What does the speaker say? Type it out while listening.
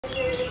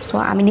So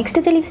আমি নেক্সটে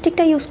যে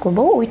লিপস্টিকটা ইউজ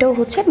করবো ওইটাও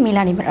হচ্ছে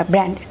মিলানি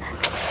ব্র্যান্ডের।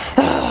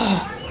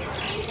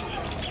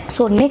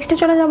 সো নেক্সটে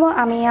চলে যাব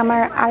আমি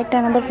আমার আরেকটা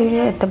আনাদার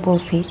ভিডিওতে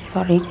বলছি,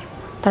 সরি,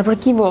 তারপর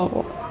কি বলবো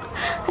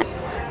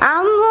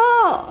আম্মু।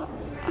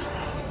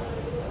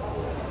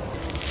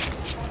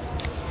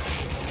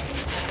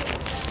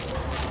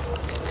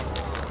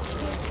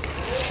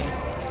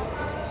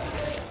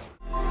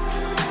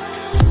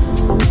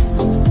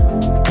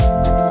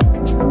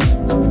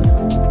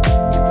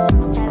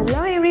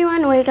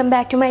 Welcome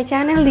back to my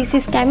channel, this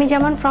is Kami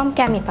Zaman from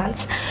Kami punch.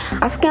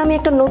 আজকে আমি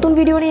একটা নতুন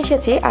ভিডিও নিয়ে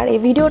এসেছি, আর এই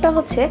ভিডিওটা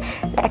হচ্ছে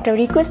একটা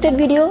রিকোয়েস্টেড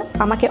ভিডিও।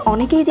 আমাকে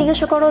অনেকেই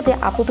জিজ্ঞাসা করো যে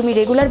আপু তুমি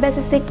রেগুলার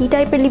বেসিসে কী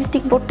টাইপের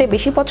লিপস্টিক পরতে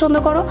বেশি পছন্দ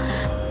করো।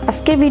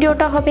 আজকের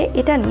ভিডিওটা হবে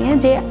এটা নিয়ে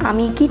যে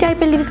আমি কী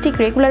টাইপের লিপস্টিক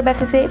রেগুলার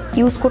বেসিসে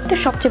ইউজ করতে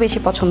সবচেয়ে বেশি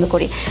পছন্দ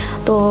করি।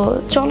 তো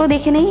চলো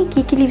দেখে নেই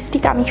কী কী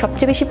লিপস্টিক আমি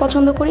সবচেয়ে বেশি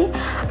পছন্দ করি।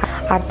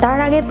 আর তার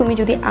আগে তুমি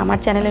যদি আমার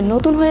চ্যানেলে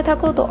নতুন হয়ে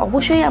থাকো তো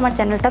অবশ্যই আমার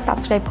চ্যানেলটা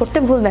সাবস্ক্রাইব করতে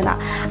ভুলবে না,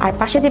 আর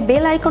পাশে যে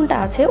বেল আইকনটা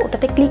আছে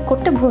ওটাতে ক্লিক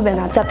করতে ভুলবে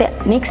না, যাতে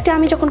নেক্সটে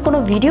আমি যখন কোনো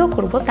ভিডিও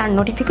করব তার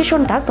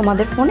নোটিফিকেশনটা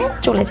তোমাদের ফোনে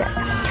চলে যায়।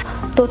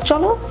 তো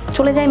চলো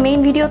চলে যাই মেইন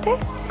ভিডিওতে।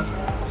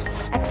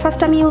 অ্যাট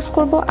ফার্স্ট আমি ইউজ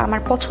করব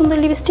আমার পছন্দের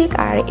লিপস্টিক,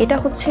 আর এটা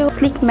হচ্ছে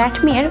স্লিক ম্যাট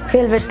মিয়ের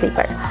ভেলভেট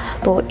স্লিপার।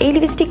 তো এই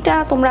লিপস্টিকটা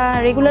তোমরা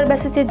রেগুলার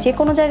বেসিসে যে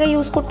কোনো জায়গায়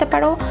ইউজ করতে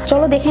পারো।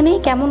 চলো দেখে নেই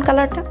কেমন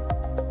কালারটা।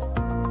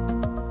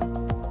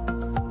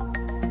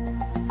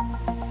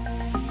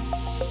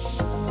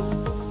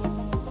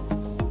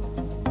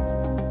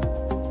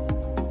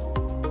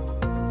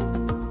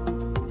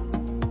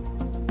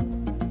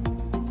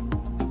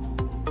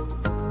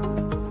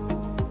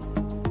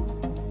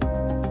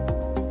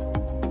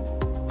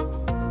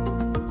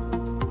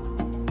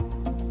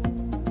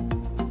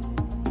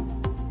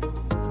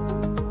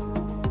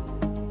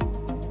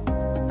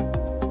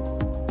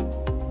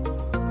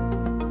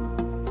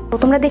 তো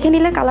তোমরা দেখে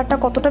নিলে কালারটা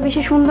কতটা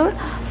বেশি সুন্দর।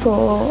 সো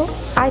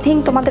আই থিঙ্ক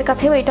তোমাদের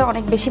কাছেও এটা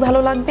অনেক বেশি ভালো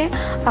লাগবে।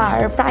 আর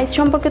প্রাইস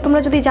সম্পর্কে তোমরা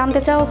যদি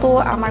জানতে চাও তো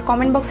আমার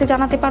কমেন্ট বক্সে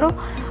জানাতে পারো।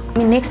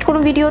 আমি নেক্সট কোনো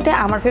ভিডিওতে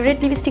আমার ফেভারিট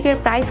লিপস্টিকের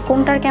প্রাইস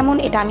কোনটার কেমন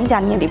এটা আমি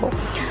জানিয়ে দিব।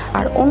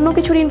 আর অন্য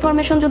কিছুর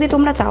ইনফরমেশন যদি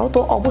তোমরা চাও তো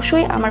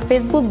অবশ্যই আমার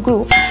ফেসবুক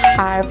গ্রুপ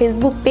আর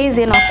ফেসবুক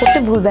পেজে নক করতে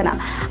ভুলবে না।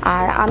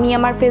 আর আমি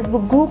আমার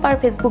ফেসবুক গ্রুপ আর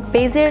ফেসবুক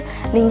পেজের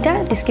লিঙ্কটা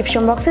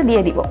ডিসক্রিপশন বক্সে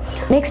দিয়ে দিব।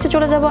 নেক্সটে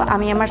চলে যাব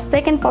আমি আমার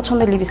সেকেন্ড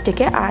পছন্দের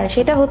লিপস্টিকে, আর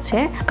সেটা হচ্ছে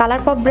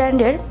কালারপপ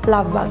ব্র্যান্ডের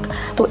লাভবাগ।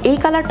 তো এই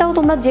কালারটাও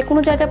তোমরা যে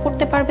কোনো জায়গায়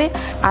পরতে পারবে,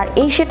 আর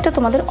এই শেডটা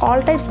তোমাদের অল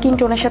টাইপ স্কিন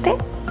টোনের সাথে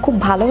খুব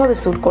ভালোভাবে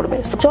স্যুট করবে।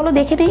 চলো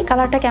দেখে নিই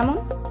কালারটা কেমন।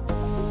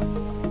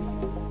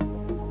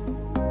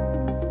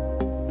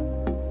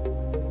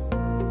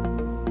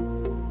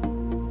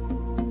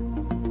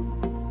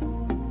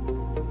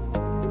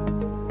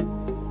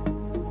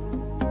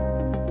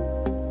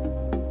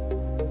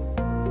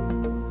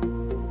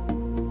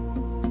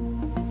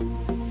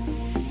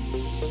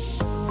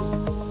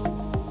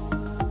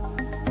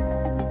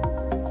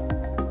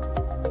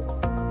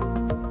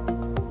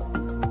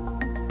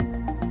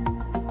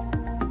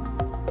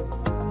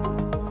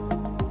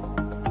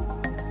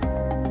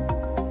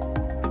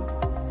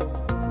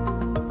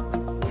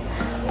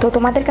 তো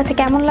তোমাদের কাছে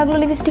কেমন লাগলো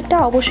লিপস্টিকটা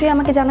অবশ্যই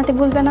আমাকে জানাতে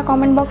ভুলবে না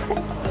কমেন্ট বক্সে।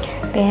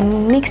 দেন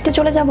নেক্সটে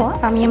চলে যাব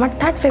আমি আমার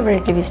থার্ড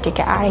ফেভারিট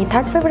লিপস্টিকে, আর এই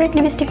থার্ড ফেভারিট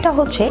লিপস্টিকটা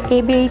হচ্ছে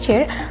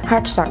ABH-এর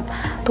হাডসন।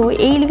 তো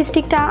এই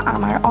লিপস্টিকটা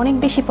আমার অনেক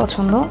বেশি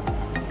পছন্দ,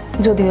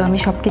 যদিও আমি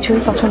সব কিছুই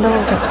পছন্দ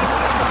করতেছি।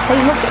 যাই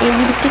হোক, এই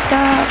লিপস্টিকটা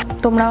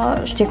তোমরা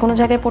যে কোনো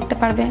জায়গায় পরতে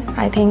পারবে।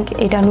 আই থিঙ্ক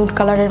এটা নুড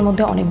কালারের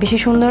মধ্যে অনেক বেশি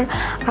সুন্দর,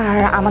 আর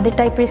আমাদের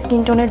টাইপের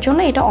স্কিন টোনের জন্য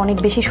এটা অনেক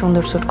বেশি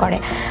সুন্দর স্যুট করে।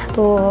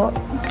 তো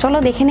চলো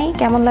দেখে নেই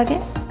কেমন লাগে।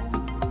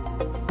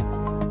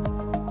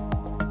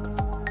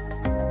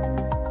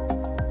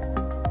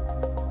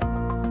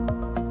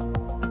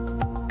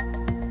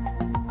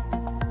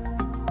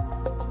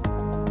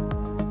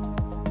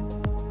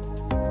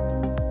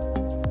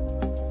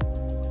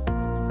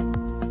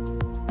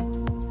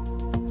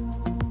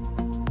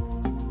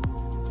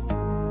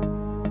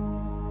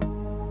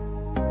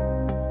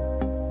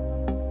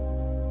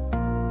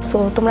 সো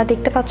তোমরা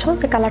দেখতে পাচ্ছ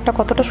যে কালারটা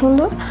কতটা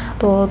সুন্দর।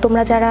 তো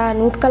তোমরা যারা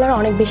নুড কালার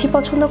অনেক বেশি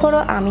পছন্দ করো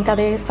আমি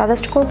তাদের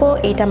সাজেস্ট করব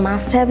এইটা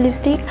মাস্ট হ্যাভ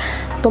লিপস্টিক।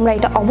 তোমরা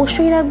এটা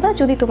অবশ্যই রাখবা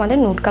যদি তোমাদের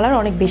নুড কালার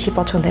অনেক বেশি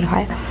পছন্দের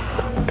হয়।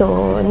 তো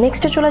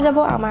নেক্সটে চলে যাব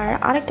আমার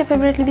আরেকটা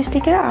ফেভারিট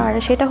লিপস্টিকে, আর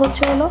সেটা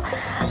হচ্ছে হলো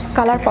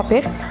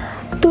কালারপপের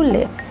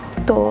তুল্লে।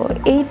 তো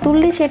এই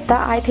তুল্লি শেডটা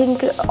আই থিঙ্ক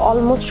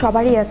অলমোস্ট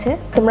সবারই আছে।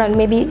 তোমরা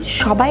মেবি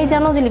সবাই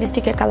জানো যে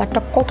লিপস্টিকের কালারটা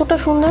কতটা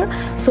সুন্দর।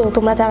 সো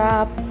তোমরা যারা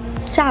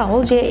চাও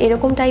যে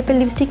এরকম টাইপের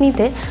লিপস্টিক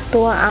নিতে তো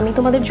আমি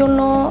তোমাদের জন্য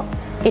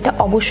এটা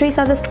অবশ্যই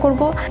সাজেস্ট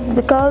করব,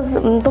 বিকজ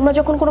তোমরা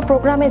যখন কোনো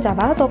প্রোগ্রামে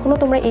যাবা তখনও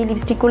তোমরা এই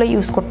লিপস্টিকগুলো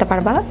ইউজ করতে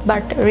পারবা,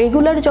 বাট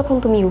রেগুলার যখন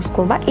তুমি ইউজ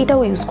করবা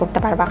এটাও ইউজ করতে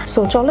পারবা। সো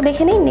চলো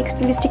দেখে নেই নেক্সট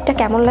লিপস্টিকটা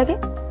কেমন লাগে।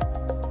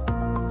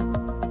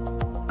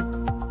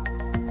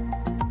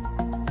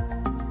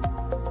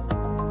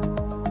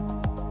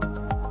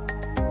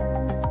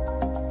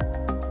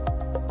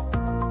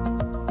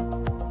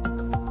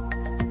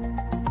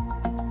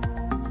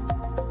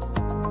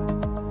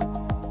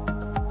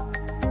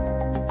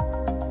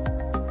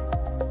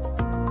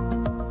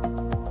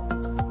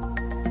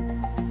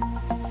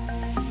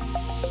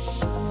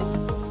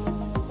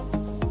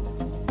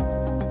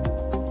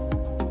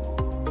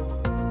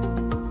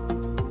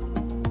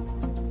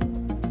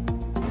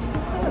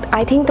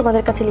 আই থিঙ্ক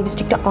তোমাদের কাছে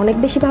লিপস্টিকটা অনেক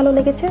বেশি ভালো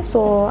লেগেছে।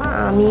 সো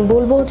আমি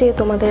বলবো যে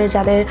তোমাদের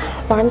যাদের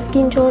ওয়ার্ম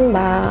স্কিন টোন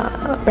বা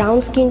ব্রাউন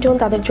স্কিন টোন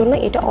তাদের জন্য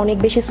এটা অনেক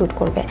বেশি স্যুট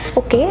করবে।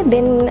 ওকে,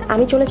 দেন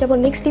আমি চলে যাব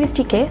নেক্সট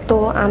লিপস্টিকে। তো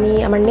আমি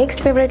আমার নেক্সট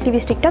ফেভারিট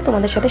লিপস্টিকটা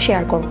তোমাদের সাথে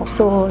শেয়ার করব।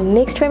 সো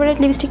নেক্সট ফেভারিট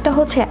লিপস্টিকটা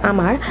হচ্ছে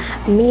আমার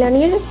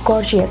মিলানির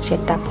গর্জিয়াস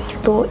শেডটা।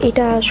 তো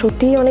এটা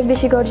সত্যিই অনেক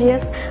বেশি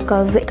গর্জিয়াস,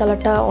 কজ এই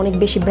কালারটা অনেক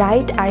বেশি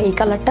ব্রাইট, আর এই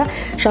কালারটা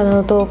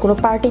সাধারণত কোনো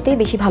পার্টিতেই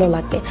বেশি ভালো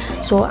লাগবে।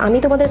 সো আমি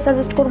তোমাদের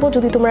সাজেস্ট করব,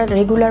 যদি তোমরা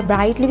রেগুলার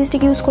ব্রাইট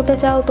লিপস্টিক ইউজ করতে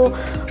চাও তো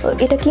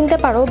এটা কিনতে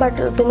পারো, বাট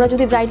তোমরা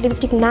যদি ব্রাইট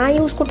লিপস্টিক না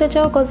ইউজ করতে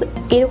চাও, কজ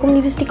এরকম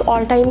লিপস্টিক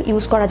অল টাইম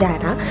ইউজ করা যায়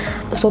না,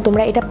 সো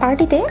তোমরা এটা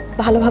পার্টিতে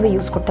ভালোভাবে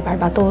ইউজ করতে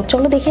পারবা। তো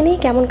চলো দেখে নিই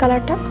কেমন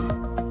কালারটা।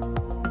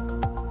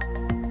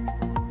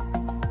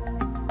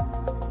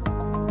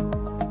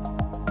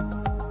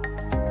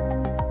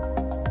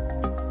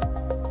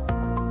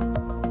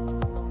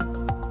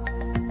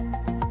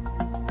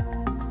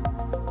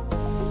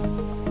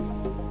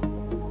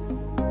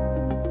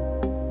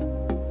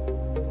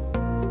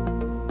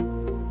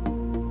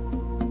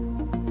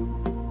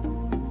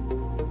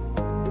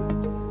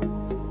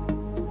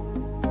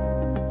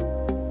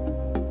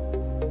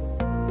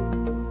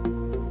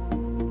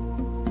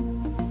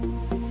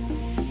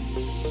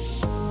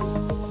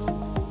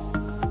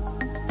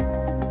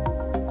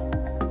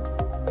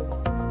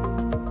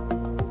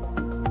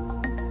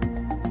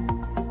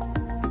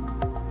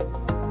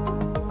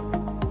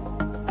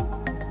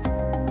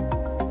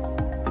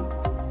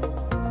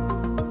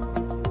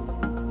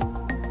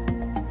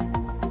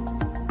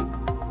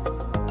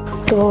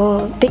 তো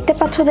দেখতে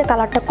পাচ্ছ যে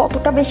কালারটা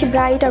কতটা বেশি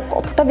ব্রাইট আর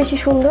কতটা বেশি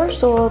সুন্দর।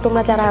 সো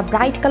তোমরা যারা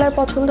ব্রাইট কালার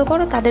পছন্দ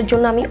করো তাদের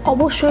জন্য আমি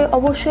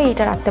অবশ্যই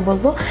এটা রাখতে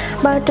বলবো।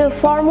 বাট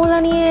ফর্মুলা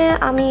নিয়ে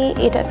আমি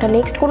এটা একটা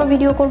নেক্সট কোনো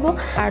ভিডিও করব।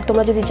 আর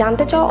তোমরা যদি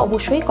জানতে চাও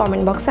অবশ্যই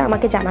কমেন্ট বক্সে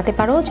আমাকে জানাতে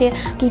পারো যে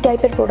কী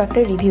টাইপের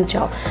প্রোডাক্টের রিভিউ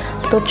চাও।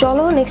 তো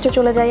চলো নেক্সটে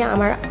চলে যাই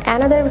আমার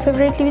অ্যানাদার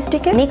ফেভারিট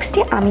লিপস্টিকে। নেক্সটে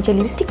আমি যে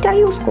লিপস্টিকটা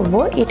ইউজ করব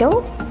এটাও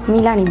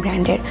মিলানি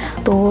ব্র্যান্ডের।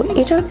 তো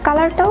এটার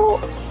কালারটাও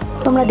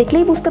তোমরা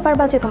দেখলেই বুঝতে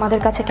পারবা যে তোমাদের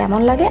কাছে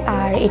কেমন লাগে,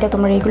 আর এটা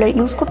তোমরা রেগুলার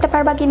ইউজ করতে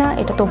পারবা কি না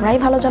এটা তোমরাই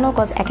ভালো জানো,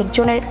 কজ এক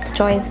একজনের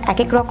চয়েস এক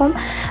এক রকম।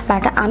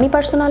 বাট আমি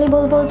পার্সোনালি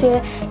বলবো যে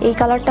এই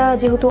কালারটা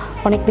যেহেতু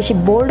অনেক বেশি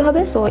বোল্ড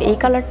হবে, সো এই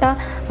কালারটা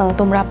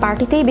তোমরা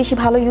পার্টিতেই বেশি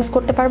ভালো ইউজ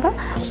করতে পারবা।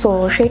 সো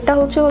সেটা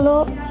হলো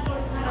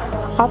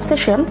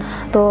অবসেশন।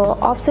 তো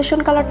অবসেশন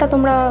কালারটা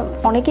তোমরা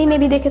অনেকেই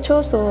মেবি দেখেছো।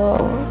 সো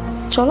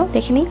চলো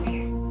দেখে নিই।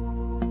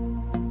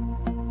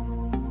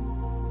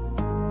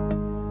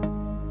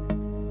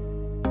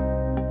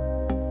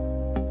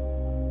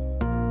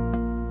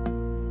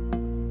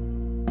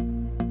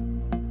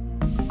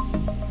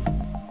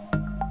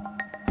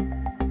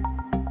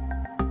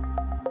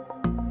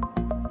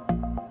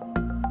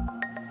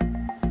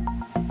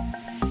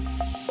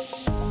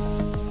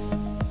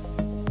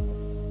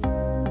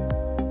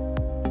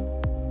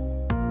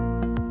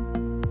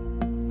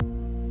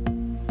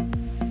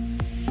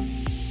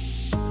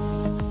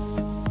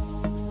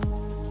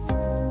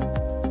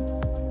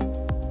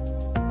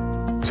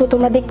 সো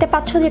তোমরা দেখতে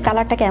পাচ্ছ যে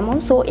কালারটা কেমন।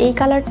 সো এই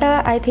কালারটা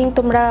আই থিঙ্ক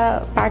তোমরা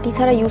পার্টি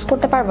ছাড়া ইউজ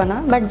করতে পারবে না,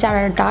 বাট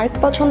যারা ডার্ক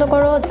পছন্দ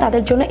করো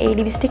তাদের জন্য এই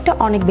লিপস্টিকটা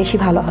অনেক বেশি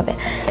ভালো হবে।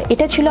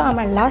 এটা ছিল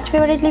আমার লাস্ট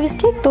ফেভারিট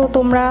লিপস্টিক। তো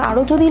তোমরা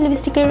আরও যদি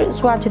লিপস্টিকের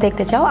সোয়াচ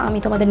দেখতে চাও আমি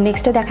তোমাদের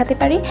নেক্সটে দেখাতে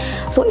পারি।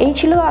 সো এই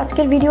ছিল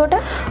আজকের ভিডিওটা।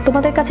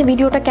 তোমাদের কাছে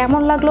ভিডিওটা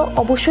কেমন লাগলো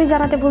অবশ্যই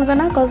জানাতে ভুলবে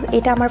না, কজ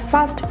এটা আমার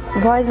ফার্স্ট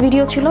ভয়েস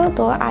ভিডিও ছিল।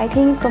 তো আই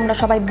থিঙ্ক তোমরা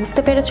সবাই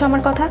বুঝতে পেরেছো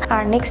আমার কথা।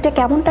 আর নেক্সটে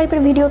কেমন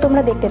টাইপের ভিডিও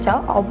তোমরা দেখতে চাও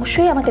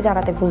অবশ্যই আমাকে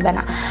জানাতে ভুলবে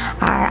না।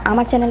 আর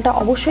আমার চ্যানেলটা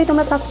অবশ্যই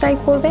তোমরা সাবস্ক্রাইব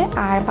করবে,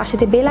 আর পাশে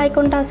যে বেল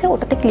আইকনটা আছে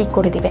ওটাতে ক্লিক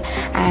করে দিবে,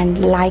 অ্যান্ড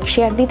লাইক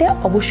শেয়ার দিতে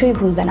অবশ্যই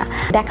ভুলবে না।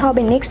 দেখা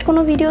হবে নেক্সট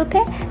কোনো ভিডিওতে।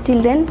 Till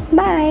then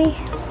by.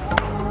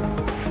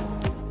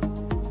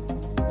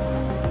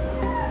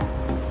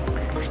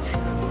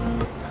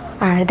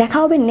 আর দেখা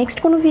হবে নেক্সট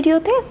কোনো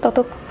ভিডিওতে।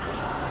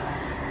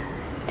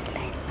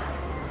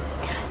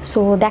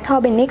 সো দেখা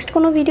হবে নেক্সট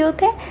কোনো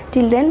ভিডিওতে।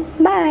 Till then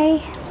by.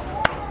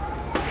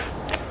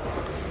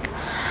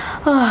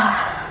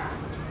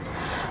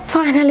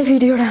 Finally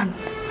video done.